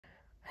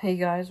Hey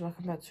guys,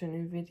 welcome back to a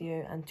new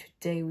video, and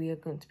today we are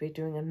going to be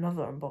doing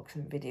another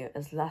unboxing video.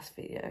 As last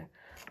video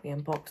we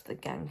unboxed the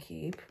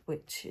GameCube,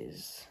 which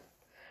is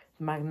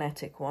the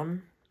magnetic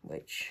one,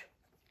 which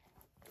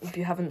if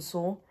you haven't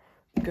saw,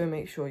 go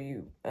make sure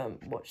you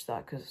watch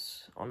that,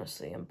 because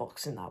honestly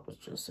unboxing that was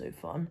just so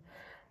fun.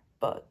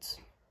 But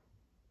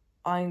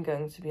I'm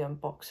going to be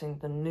unboxing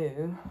the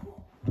new,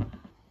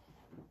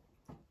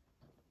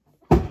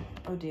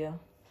 oh dear.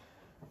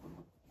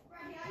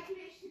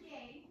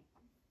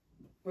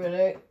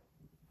 Really?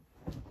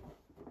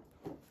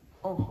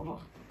 Oh, hold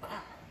on.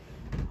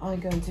 I'm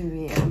going to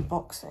be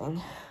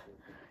unboxing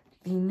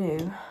the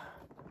new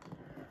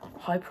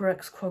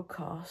HyperX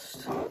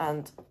Quadcast,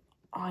 and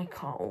I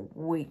can't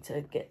wait to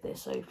get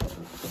this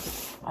open.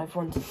 I've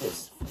wanted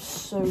this for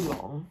so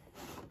long,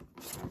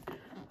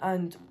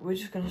 and we're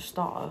just going to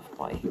start off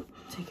by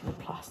taking the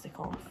plastic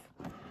off.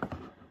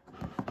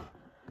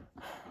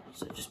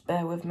 So just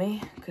bear with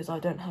me, because I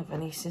don't have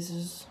any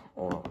scissors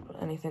or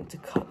anything to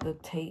cut the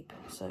tape,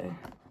 so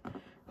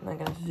I'm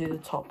going to do the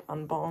top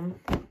and bottom.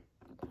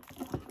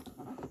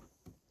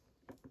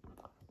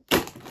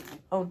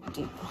 Oh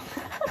dear.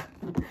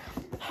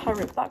 I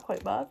ripped that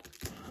quite bad.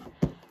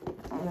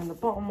 And then the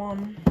bottom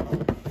one.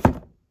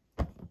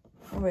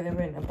 Oh wait,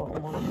 there ain't a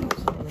bottom one.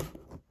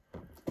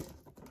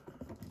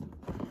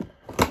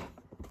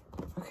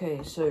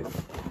 Okay, so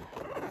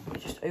you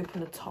just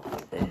open the top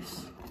like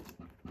this.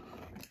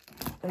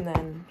 And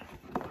then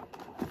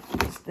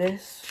it's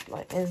this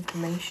like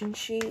information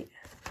sheet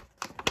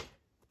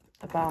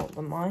about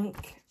the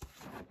mic,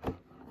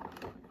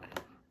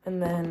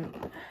 and then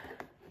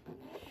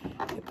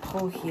you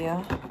pull here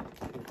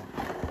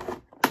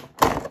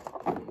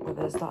where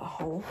there's that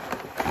hole.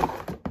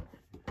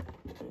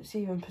 It's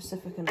even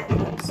specific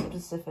enough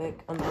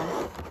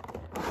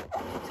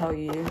to tell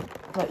you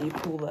that you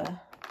pull there.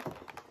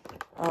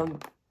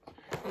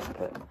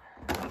 But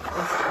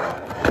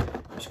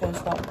I'm just going to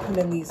start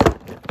pulling these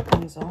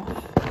things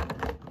off.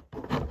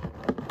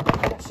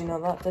 Actually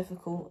not that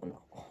difficult, and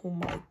oh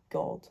my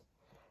god,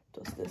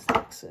 does this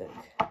look sick.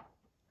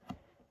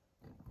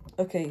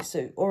 Okay,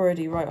 so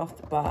already right off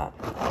the bat,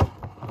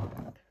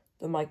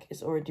 the mic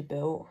is already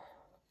built,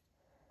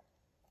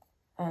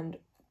 and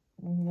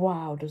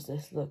wow, does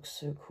this look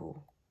so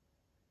cool.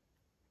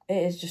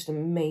 It is just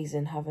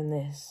amazing having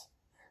this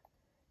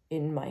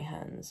in my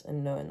hands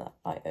and knowing that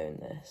I own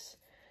this.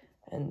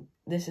 And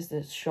this is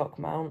the shock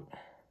mount,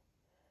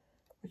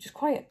 which is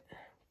quite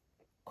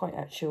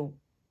actually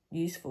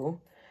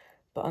useful,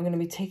 but I'm going to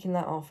be taking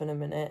that off in a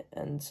minute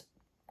and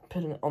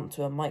putting it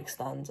onto a mic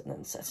stand and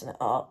then setting it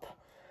up.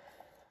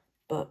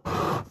 But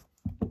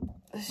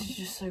this is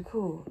just so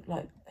cool,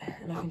 like,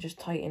 and I can just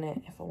tighten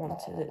it if I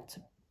wanted it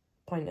to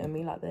point at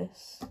me like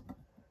this.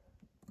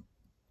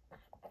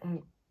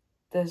 And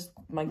there's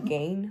my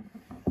gain,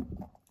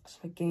 so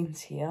my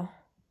gain's here,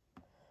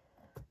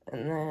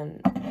 and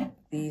then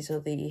these are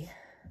the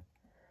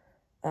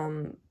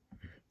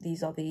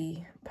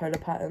polar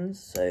patterns.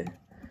 So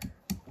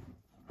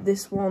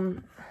this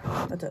one,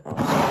 I don't know,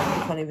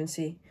 I can't even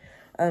see.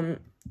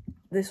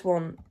 This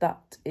one,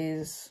 that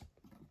is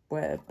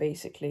where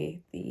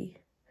basically the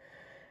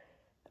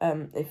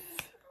if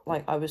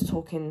like I was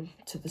talking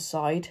to the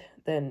side,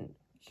 then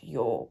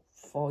your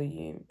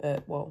volume,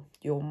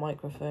 your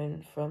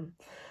microphone from,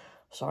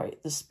 sorry,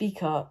 the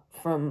speaker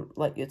from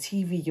like your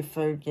TV, your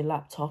phone, your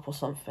laptop or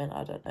something,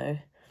 I don't know,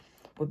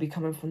 would be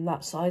coming from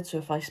that side. So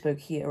if I spoke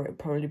here, it'd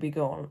probably be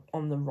going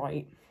on the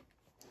right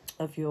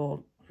of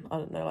your, I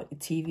don't know, like your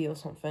TV or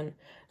something.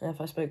 And if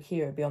I spoke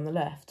here, it'd be on the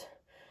left.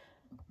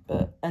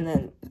 But, and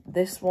then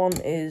this one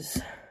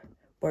is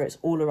where it's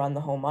all around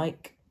the whole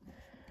mic.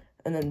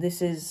 And then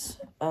this is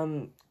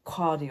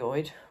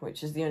cardioid,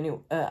 which is the only,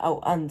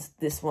 and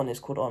this one is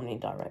called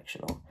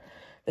omnidirectional.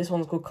 This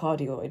one's called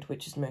cardioid,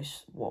 which is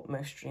what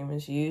most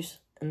streamers use.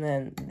 And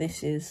then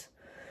this is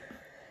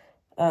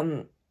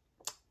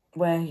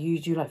where you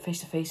do like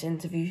face-to-face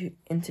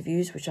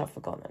interviews, which I've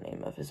forgotten the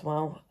name of as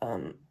well.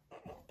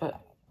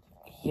 But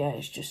yeah,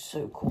 it's just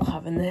so cool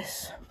having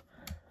this.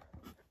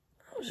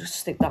 I'll just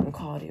stick that in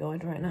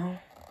cardioid right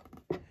now.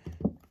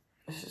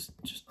 This is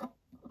just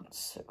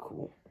so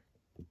cool.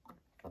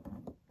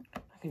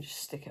 I can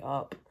just stick it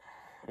up,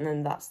 and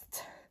then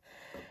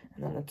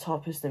and then the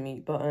top is the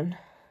mute button.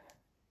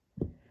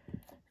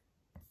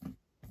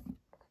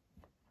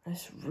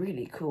 It's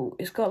really cool.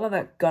 It's got like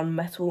that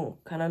gunmetal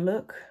kind of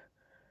look,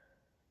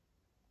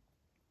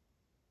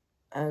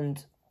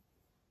 and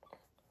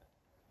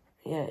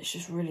yeah, it's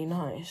just really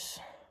nice.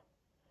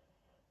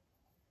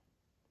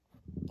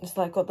 It's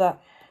like got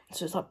that,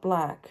 so it's like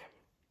black,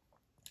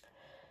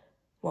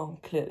 well,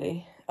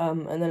 clearly,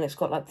 and then it's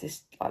got like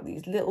this, like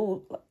these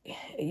little, like,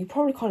 you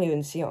probably can't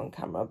even see it on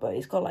camera, but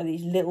it's got like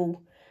these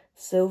little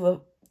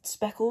silver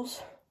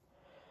speckles,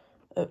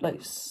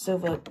 like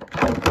silver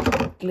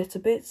glitter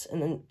bits.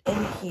 And then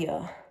in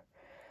here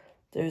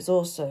there's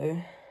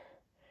also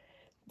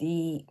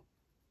the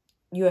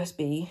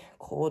USB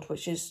cord,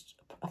 which is,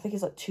 I think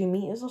it's like 2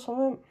 meters or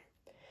something.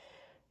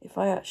 If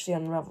I actually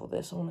unravel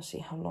this, I want to see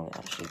how long it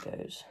actually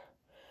goes.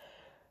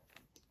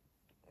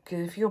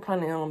 because if you're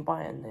planning on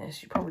buying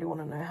this, you probably want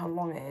to know how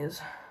long it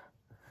is,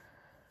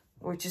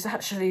 which is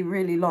actually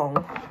really long.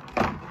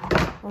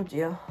 Oh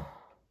dear,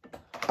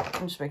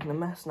 I'm just making a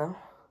mess now.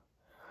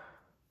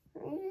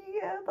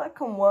 Yeah, that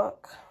can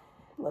work.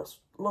 That's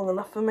long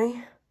enough for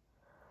me.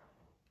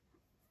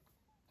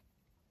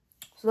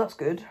 So that's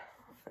good.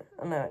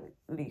 I know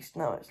at least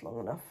now it's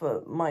long enough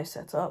for my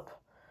setup.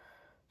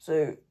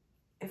 So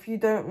if you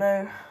don't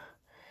know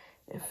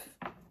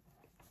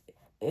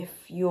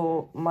if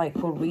your mic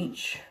will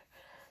reach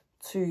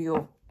to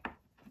your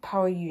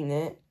power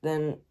unit,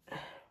 then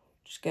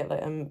just get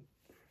like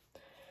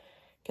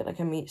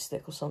a meat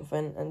stick or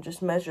something and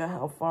just measure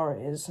how far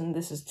it is. And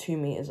this is 2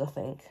 meters, I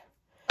think.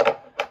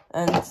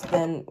 And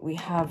then we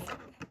have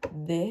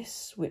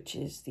this, which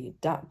is the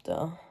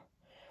adapter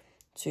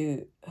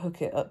to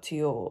hook it up to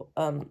your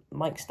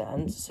mic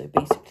stand. So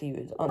basically you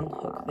would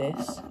unhook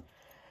this,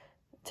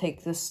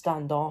 take the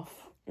stand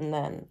off, and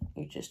then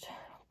you just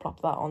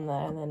plop that on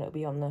there, and then it'll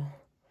be on the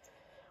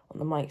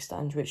mic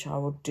stand, which I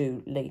will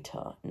do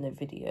later in the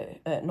video.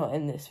 Not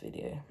in this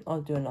video,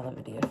 I'll do another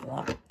video for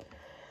that.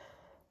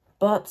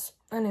 But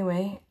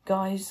anyway,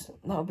 guys,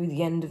 that'll be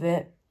the end of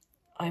it.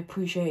 I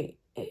appreciate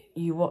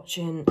you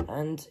watching,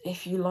 and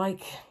if you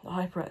like the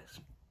HyperX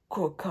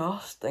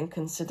Quadcast, then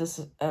consider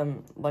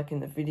liking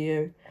the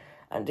video.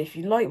 And if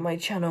you like my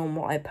channel and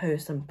what I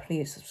post, then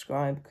please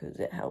subscribe, because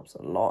it helps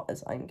a lot,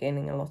 as I'm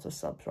gaining a lot of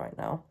subs right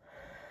now.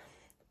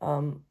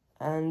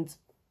 And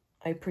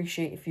I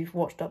appreciate if you've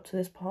watched up to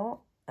this part,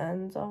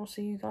 and I will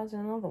see you guys in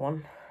another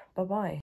one. Bye bye.